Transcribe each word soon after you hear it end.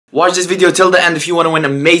Watch this video till the end if you want to win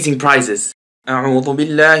amazing prizes. أعوذ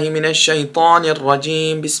بالله من الشيطان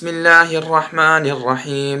الرجيم بسم الله الرحمن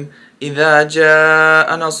الرحيم إذا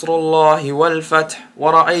جاء نصر الله والفتح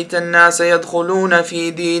ورأيت الناس يدخلون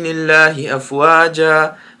في دين الله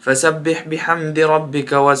أفواجا فسبح بحمد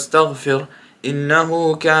ربك واستغفر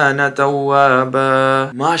إنه كان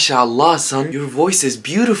توابا. MashaAllah, son, your voice is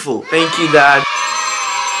beautiful. Thank you, Dad.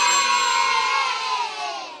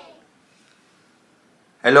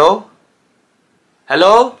 Hello?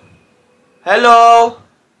 Hello? Hello?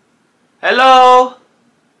 Hello?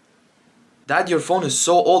 Dad, your phone is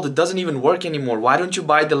so old it doesn't even work anymore. Why don't you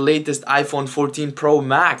buy the latest iPhone 14 Pro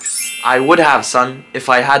Max? I would have, son, if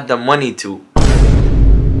I had the money to.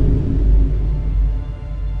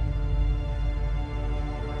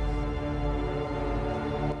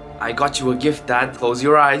 I got you a gift, Dad. Close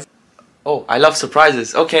your eyes. Oh, I love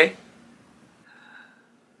surprises. Okay.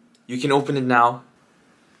 You can open it now.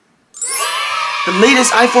 The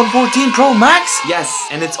latest iPhone 14 Pro Max? Yes,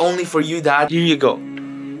 and it's only for you, Dad. Here you go.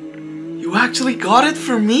 You actually got it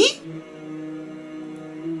for me?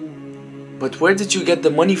 But where did you get the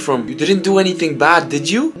money from? You didn't do anything bad, did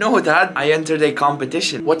you? No, Dad. I entered a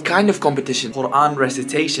competition. What kind of competition? Quran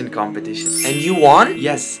recitation competition. And you won?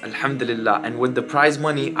 Yes, Alhamdulillah. And with the prize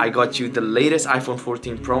money, I got you the latest iPhone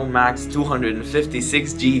 14 Pro Max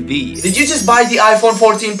 256 GB. Did you just buy the iPhone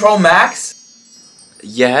 14 Pro Max?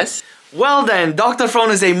 Yes. Well then,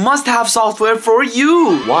 Dr.Fone is a must-have software for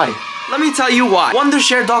you. Why? Let me tell you why.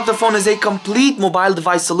 Wondershare Dr.Fone is a complete mobile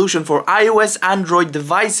device solution for iOS, Android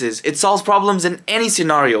devices. It solves problems in any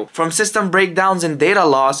scenario, from system breakdowns and data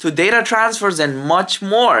loss to data transfers and much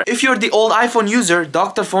more. If you're the old iPhone user,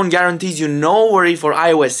 Dr.Fone guarantees you no worry for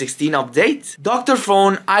iOS 16 updates.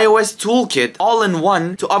 Dr.Fone iOS Toolkit,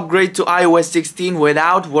 all-in-one to upgrade to iOS 16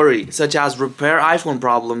 without worry, such as repair iPhone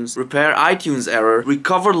problems, repair iTunes error,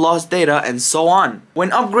 recover lost data, and so on. When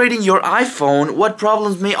upgrading your iPhone, what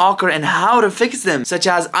problems may occur and how to fix them, such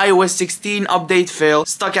as iOS 16 update fail,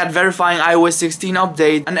 stuck at verifying iOS 16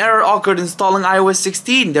 update, an error occurred installing iOS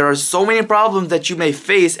 16. There are so many problems that you may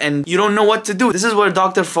face and you don't know what to do. This is where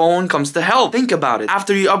Dr.Fone comes to help. Think about it.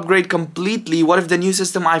 After you upgrade completely, what if the new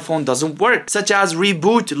system iPhone doesn't work? Such as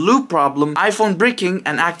reboot, loop problem, iPhone bricking,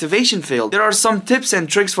 and activation failed. There are some tips and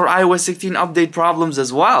tricks for iOS 16 update problems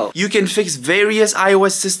as well. You can fix various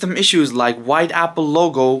iOS system issues like white Apple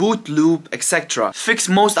logo, boot loop, etc. Fix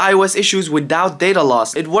most iOS issues without data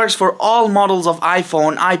loss. It works for all models of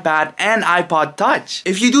iPhone, iPad, and iPod Touch.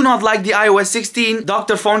 If you do not like the iOS 16,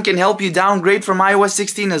 Dr.Fone can help you downgrade from iOS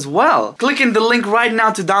 16 as well. Click in the link right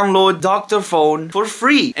now to download Dr.Fone for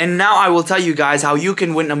free. And now I will tell you guys how you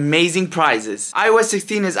can win amazing prizes. iOS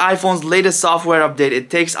 16 is iPhone's latest software update.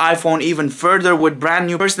 It takes iPhone even further with brand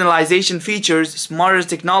new personalization features, smarter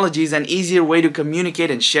technologies, and easier way to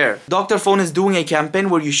communicate and share. Dr.Fone is doing a campaign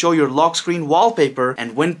where you show your lock screen wallpaper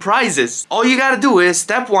and win prizes. All you gotta do is,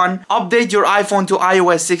 step 1, update your iPhone to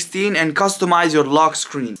iOS 16 and customize your lock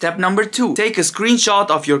screen. Step number 2, take a screenshot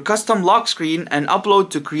of your custom lock screen and upload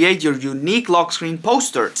to create your unique lock screen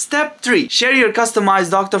poster. Step 3, share your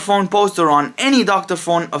customized Dr.Fone poster on any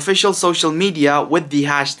Dr.Fone official social media with the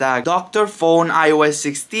hashtag Dr.Fone iOS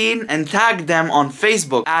 16 and tag them on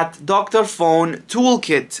Facebook at Dr.Fone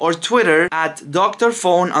Toolkit or Twitter at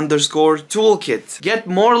Dr.Fone_Toolkit. Get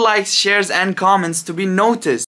more likes, shares, and comments to be noticed.